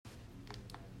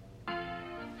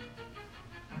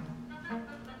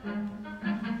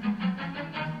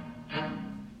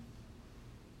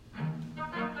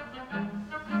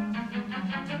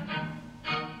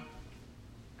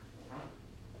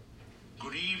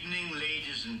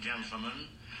ladies and gentlemen,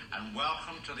 and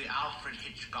welcome to the Alfred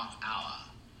Hitchcock Hour.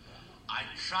 I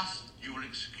trust you will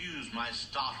excuse my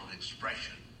startled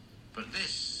expression, but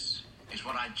this is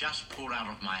what I just pulled out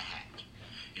of my hat.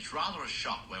 It's rather a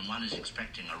shock when one is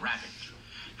expecting a rabbit.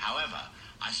 However,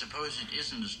 I suppose it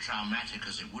isn't as traumatic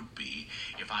as it would be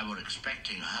if I were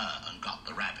expecting her and got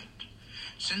the rabbit.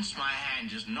 Since my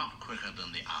hand is not quicker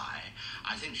than the eye,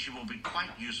 I think she will be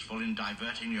quite useful in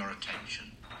diverting your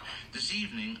attention. This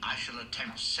evening, I shall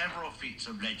attempt several feats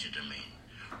of legerdemain.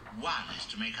 One is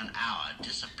to make an hour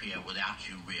disappear without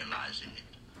you realizing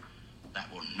it.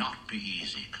 That will not be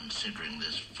easy considering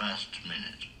this first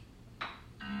minute.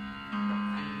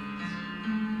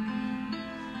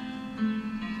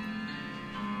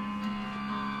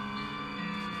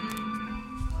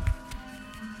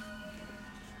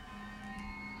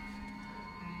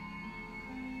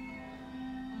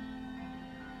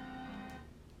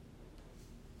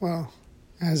 Well,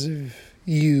 as of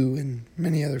you and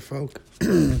many other folk,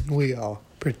 we all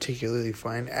particularly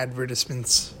find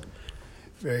advertisements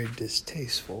very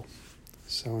distasteful.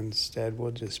 So instead,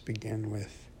 we'll just begin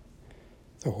with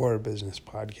the Horror Business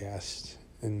Podcast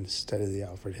instead of the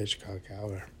Alfred Hitchcock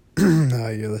Hour.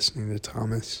 You're listening to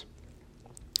Thomas.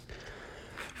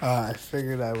 I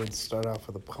figured I would start off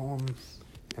with a poem,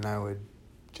 and I would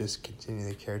just continue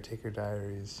the Caretaker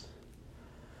Diaries.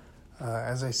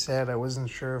 As I said, I wasn't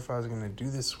sure if I was going to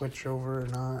do this switch over or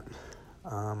not.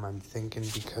 I'm thinking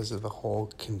because of the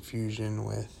whole confusion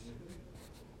with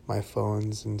my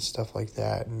phones and stuff like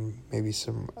that, and maybe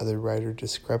some other writer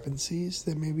discrepancies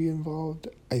that may be involved,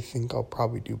 I think I'll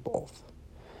probably do both.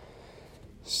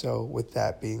 So with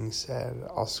that being said,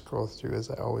 I'll scroll through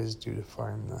as I always do to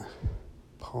find the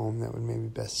poem that would maybe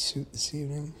best suit this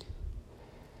evening.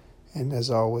 And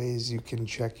as always, you can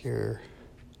check your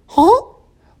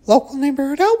local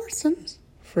neighborhood Albertsons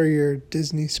for your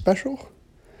Disney special.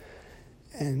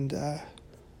 And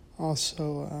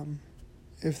also,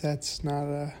 if that's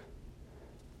not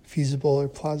feasible or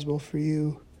plausible for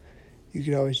you, you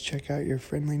could always check out your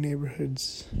friendly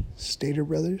neighborhood's Stater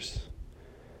Brothers.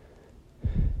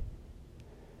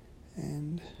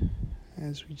 And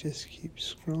as we just keep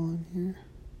scrolling here,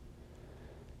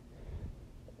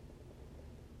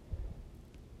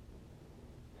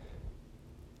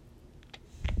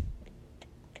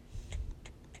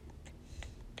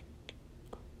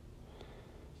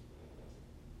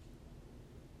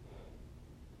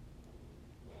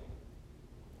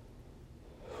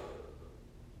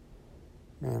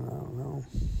 man, I don't know.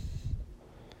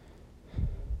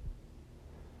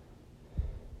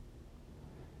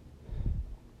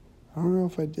 I don't know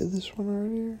if I did this one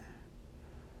earlier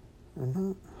or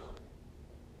not.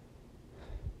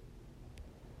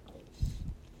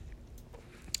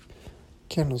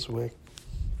 Candle's wick.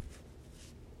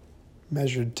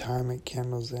 Measured time at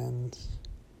candle's ends,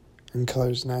 and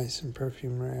colors nice and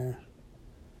perfume rare.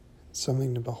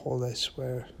 Something to behold, I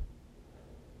swear.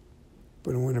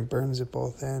 But when it burns at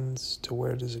both ends, to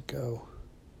where does it go?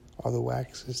 All the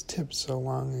wax is tipped so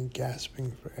long and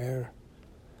gasping for air.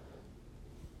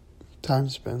 Time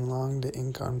spent long to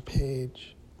ink on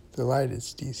page. The light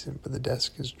is decent, but the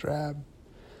desk is drab.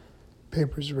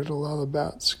 Papers riddled all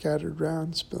about, scattered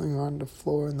round, spilling onto the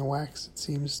floor, and the wax, it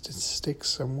seems to stick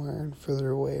somewhere, and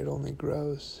further away it only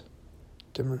grows.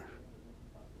 Dimmer.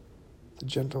 The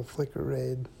gentle flicker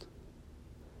raid.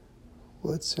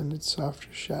 Will it send its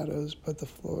softer shadows, but the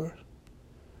floor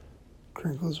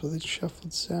crinkles with its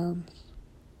shuffled sounds,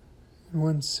 and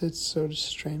one sits so to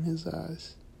strain his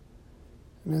eyes,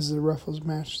 and as the ruffles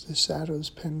match the shadows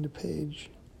pen to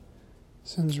page,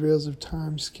 sends reels of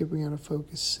time skipping out of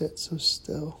focus sit so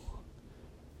still,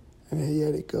 and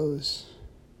yet it goes,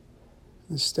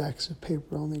 and the stacks of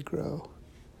paper only grow,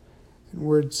 and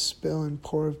words spill and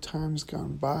pour of times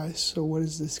gone by. So what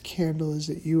is this candle? Is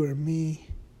it you or me?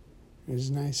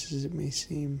 As nice as it may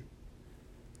seem,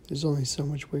 there's only so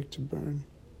much wick to burn,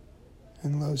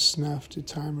 and low snuff to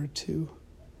time or two.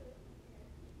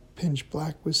 Pinch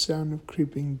black with sound of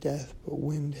creeping death, but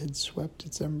wind had swept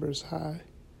its embers high,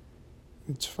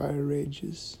 its fire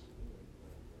rages,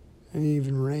 and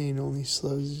even rain only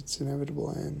slows its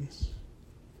inevitable ends,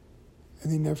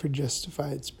 and they never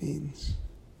justify its means,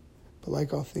 but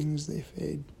like all things they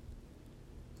fade,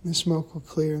 and the smoke will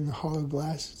clear in the hollow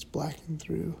glass it's blackened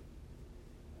through,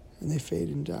 and they fade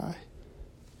and die.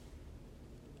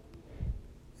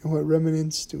 And what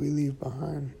remnants do we leave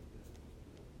behind?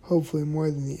 Hopefully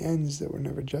more than the ends that were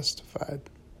never justified.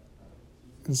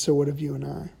 And so what of you and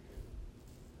I?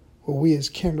 Well, we as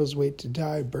candles wait to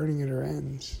die, burning at our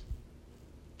ends,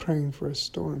 praying for a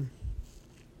storm.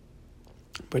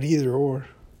 But either or,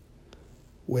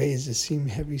 ways that seem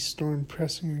heavy storm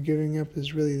pressing or giving up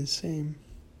is really the same.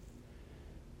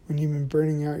 When you've been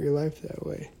burning out your life that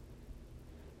way.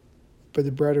 But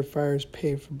the brighter fires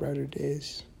pay for brighter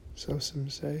days, so some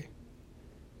say.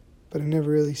 But it never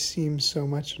really seems so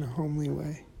much in a homely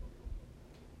way.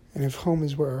 And if home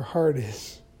is where our heart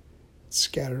is, it's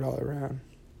scattered all around.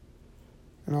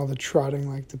 And all the trotting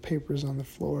like the papers on the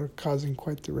floor, causing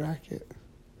quite the racket.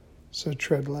 So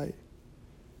tread light.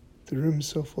 The room's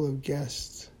so full of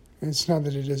guests, and it's not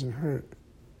that it doesn't hurt.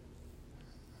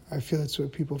 I feel it's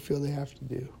what people feel they have to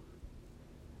do.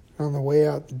 And on the way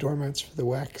out, the doormat's for the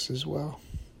wax as well.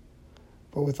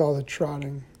 But with all the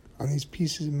trotting on these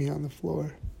pieces of me on the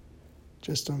floor,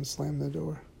 just don't slam the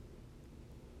door.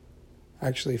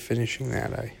 Actually, finishing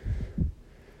that, I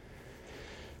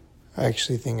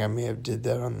actually think I may have did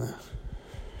that on the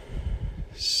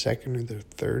second or the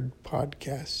third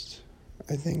podcast,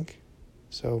 I think.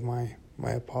 So my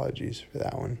apologies for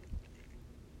that one.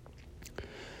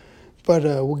 But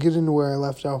we'll get into where I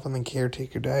left off on the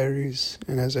Caretaker Diaries.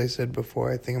 And as I said before,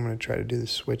 I think I'm going to try to do the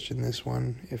switch in this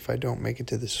one. If I don't make it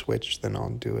to the switch, then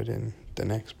I'll do it in the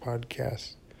next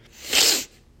podcast.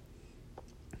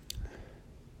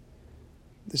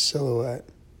 The silhouette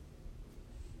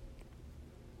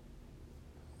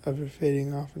of her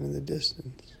fading off into the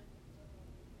distance.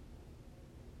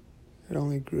 It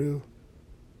only grew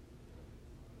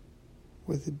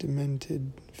with the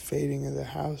demented fading of the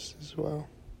house as well.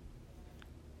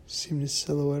 Seemed to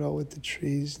silhouette all with the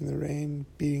trees and the rain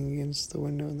beating against the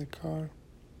window in the car.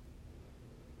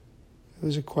 It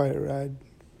was a quiet ride.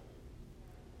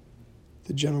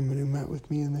 The gentleman who met with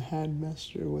me in the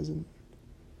Hadmaster wasn't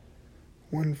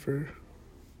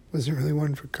really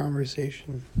one for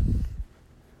conversation.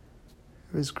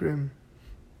 It was grim.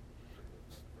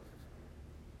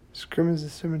 As grim as the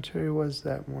cemetery was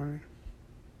that morning.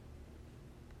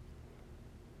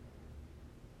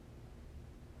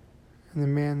 And the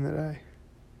man that I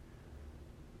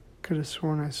could have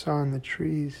sworn I saw in the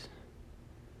trees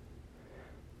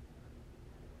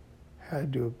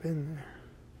had to have been there.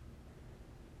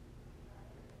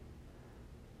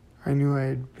 I knew I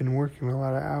had been working a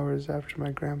lot of hours after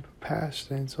my grandpa passed,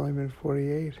 and it's only been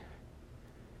 48. I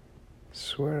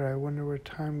swear, I wonder where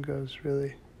time goes,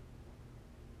 really.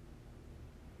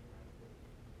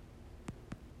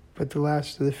 But the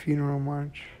last of the funeral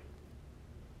march,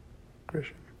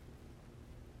 Grisham,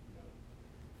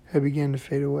 had began to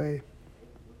fade away.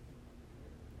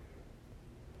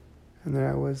 And there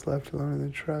I was, left alone in the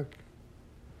truck,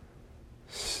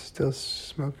 still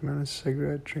smoking on a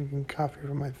cigarette, drinking coffee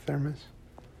from my thermos,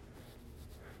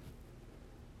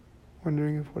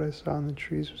 wondering if what I saw in the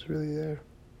trees was really there.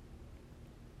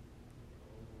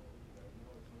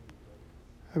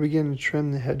 I began to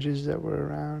trim the hedges that were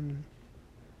around,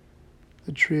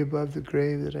 the tree above the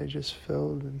grave that I just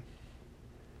filled, and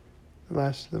the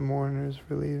last of the mourners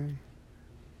were leaving.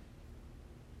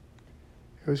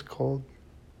 It was cold.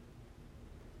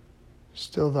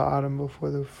 Still the autumn before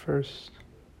the first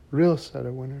real set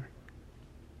of winter,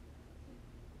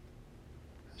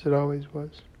 as it always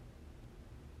was.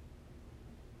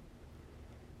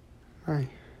 I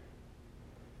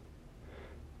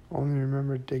only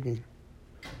remember digging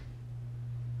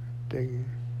and digging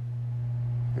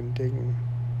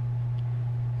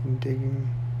and digging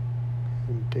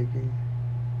and digging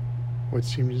what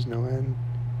seemed as no end.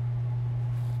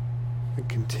 A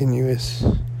continuous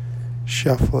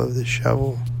shuffle of the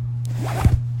shovel.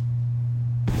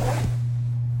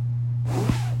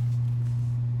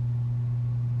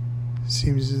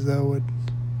 Seems as though it would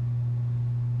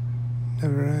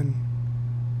never end.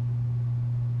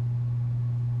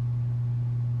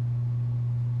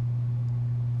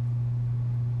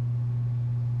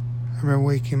 I remember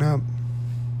waking up.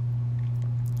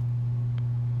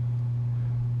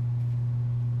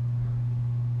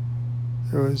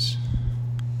 There was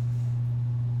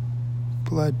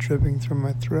blood dripping through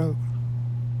my throat.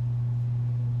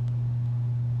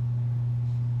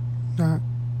 Not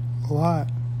a lot,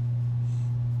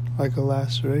 like a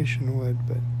laceration would,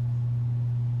 but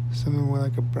something more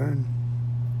like a burn.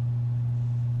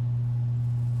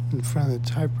 In front of the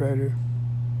typewriter,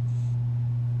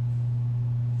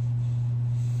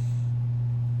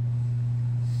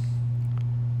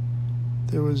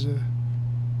 there was a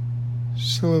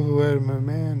silhouette of my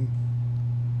man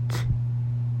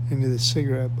into the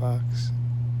cigarette box.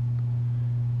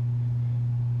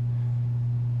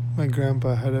 My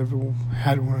grandpa had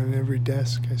one on every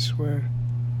desk, I swear.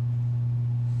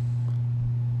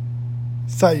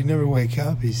 Thought you'd never wake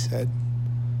up, he said.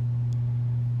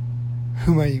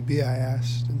 Who might you be, I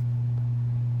asked. And,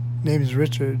 name's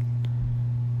Richard.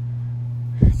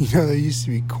 There used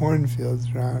to be cornfields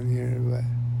around here, but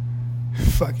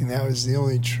fucking that was the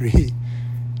only tree.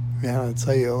 Man, I'll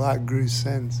tell you, a lot grew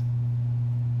since.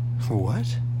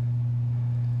 What?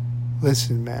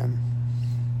 Listen, man.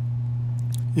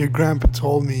 Your grandpa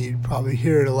told me you'd probably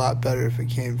hear it a lot better if it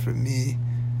came from me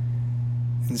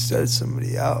instead of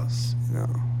somebody else,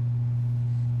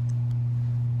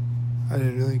 I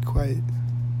didn't really quite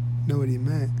know what he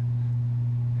meant.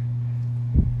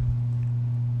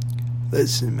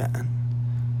 Listen, man.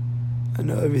 I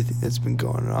know everything that's been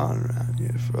going on around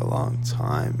here for a long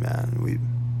time, man. We've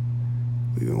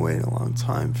been waiting a long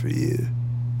time for you.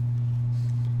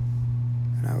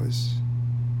 And I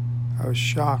was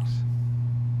shocked.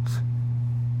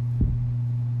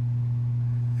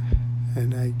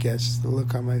 And I guess the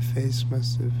look on my face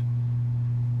must have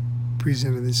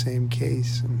presented the same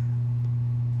case. And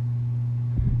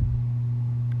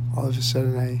all of a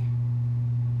sudden I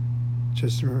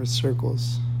just remember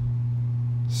circles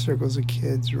of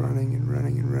kids running and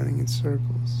running and running in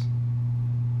circles.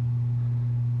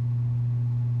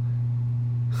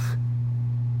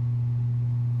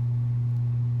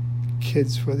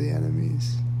 Kids were the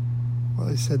enemies. All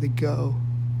I said to go.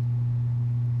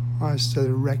 All I said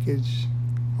to wreckage.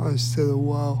 All I said to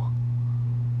woe.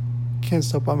 Can't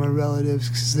stop by my relatives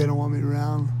because they don't want me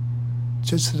around.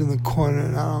 Just sit in the corner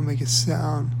and I don't make a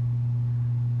sound.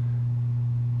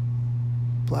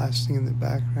 Blasting in the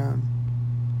background.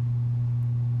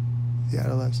 The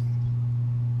adolescents.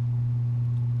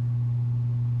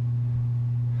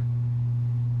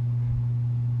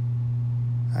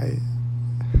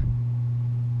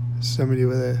 Somebody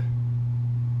with a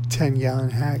 10-gallon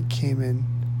hat came in,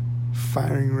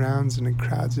 firing rounds into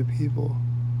crowds of people.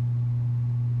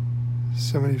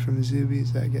 Somebody from the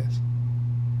Zoobies, I guess.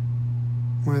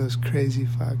 One of those crazy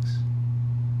fucks.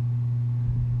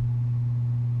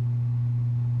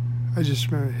 I just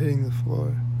remember hitting the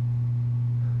floor.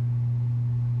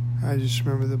 I just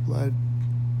remember the blood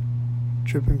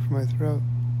dripping from my throat.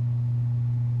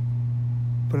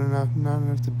 But not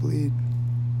enough to bleed.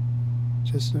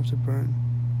 Just enough to burn.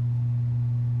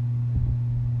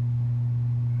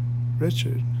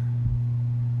 Richard,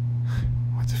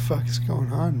 what the fuck is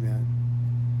going on, man?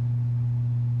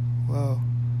 Whoa.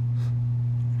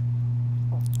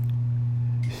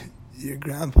 Your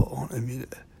grandpa wanted me to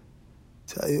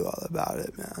tell you all about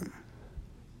it, man.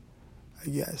 I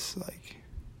guess,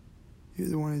 you're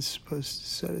the one who's supposed to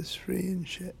set us free and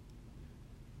shit.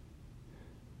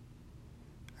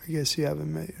 I guess you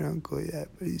haven't met your uncle yet,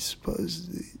 but he's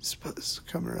supposed to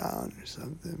come around or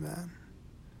something, man.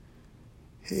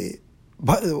 Hey,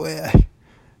 by the way,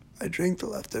 I drank the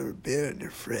leftover beer in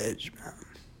your fridge, man.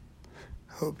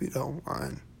 Hope you don't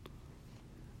mind.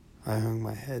 I hung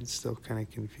my head, still kind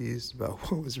of confused about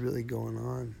what was really going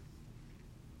on.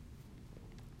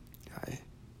 I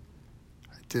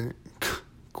didn't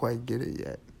quite get it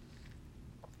yet.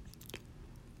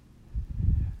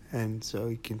 And so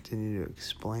he continued to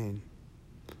explain.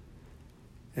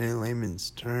 And in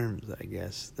layman's terms, I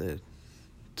guess, the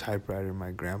typewriter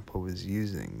my grandpa was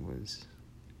using was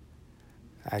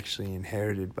actually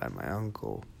inherited by my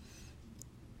uncle.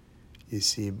 You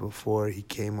see, before he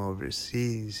came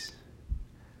overseas,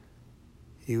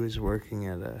 he was working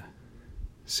at a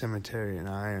cemetery in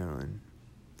Ireland,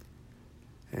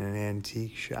 in an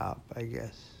antique shop, I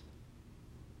guess.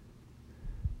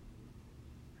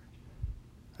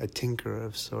 A tinkerer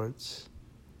of sorts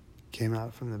came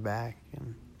out from the back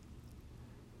and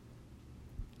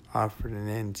offered an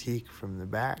antique from the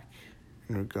back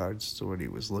in regards to what he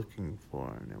was looking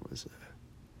for, and it was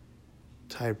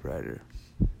a typewriter.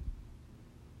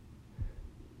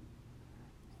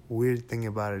 Weird thing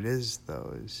about it is,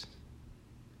 though, is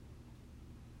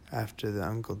after the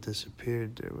uncle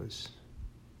disappeared, there was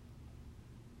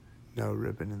no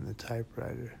ribbon in the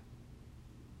typewriter.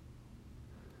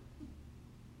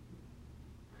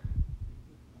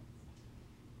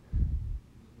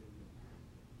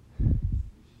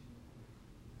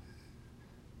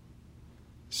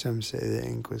 Some say the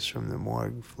ink was from the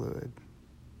morgue fluid.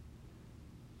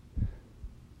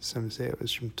 Some say it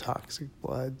was from toxic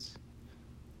bloods.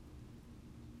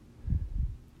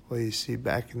 Well, you see,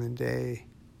 back in the day,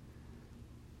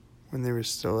 when they were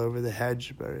still over the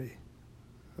Hedgebury,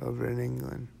 over in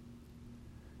England,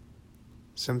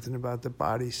 something about the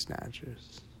body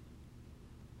snatchers.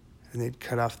 And they'd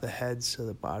cut off the heads so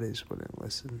the bodies wouldn't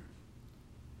listen.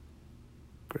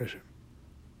 Grisham.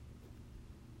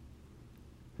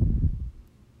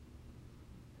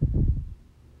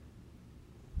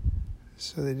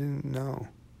 So they didn't know.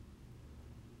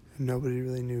 And nobody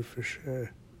really knew for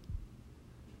sure.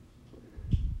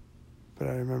 but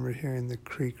I remember hearing the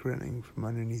creek running from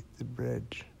underneath the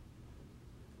bridge.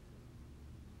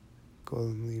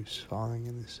 Golden leaves falling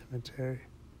in the cemetery.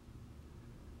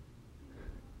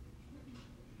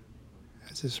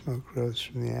 As the smoke rose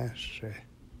from the ashtray,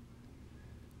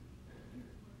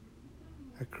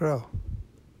 a crow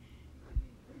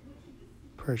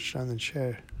perched on the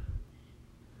chair,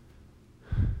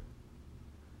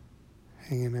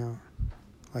 hanging out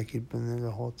like he'd been there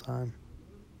the whole time.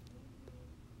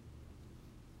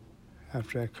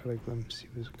 After I caught a glimpse, he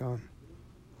was gone.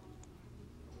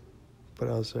 But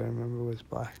else I remember was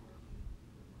black,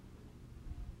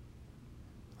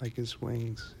 like his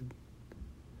wings had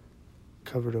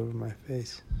covered over my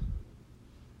face.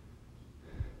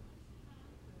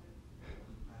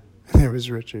 And there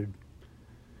was Richard,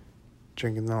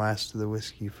 drinking the last of the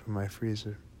whiskey from my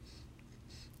freezer.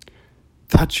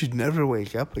 Thought you'd never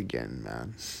wake up again,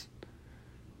 man.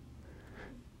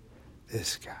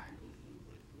 This guy.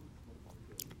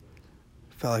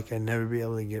 Felt like I'd never be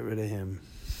able to get rid of him.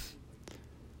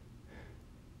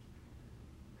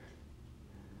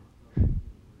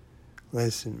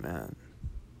 Listen, man.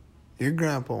 Your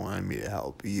grandpa wanted me to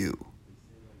help you.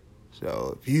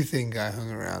 So if you think I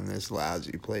hung around this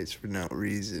lousy place for no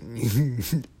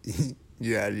reason,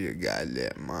 you're out of your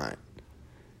goddamn mind.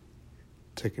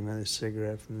 Took another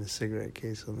cigarette from the cigarette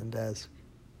case on the desk.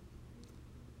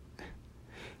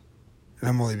 And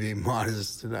I'm only being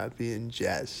modest to not be in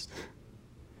jest.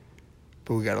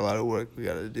 But we got a lot of work we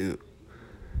gotta do.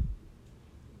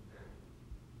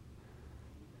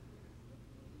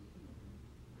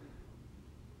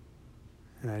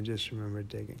 And I just remember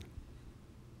digging.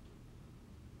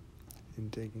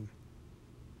 And digging.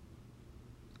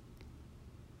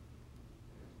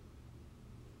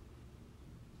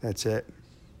 That's it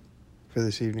for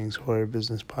this evening's Horror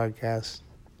Business Podcast.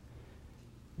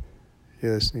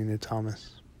 You're listening to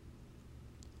Thomas.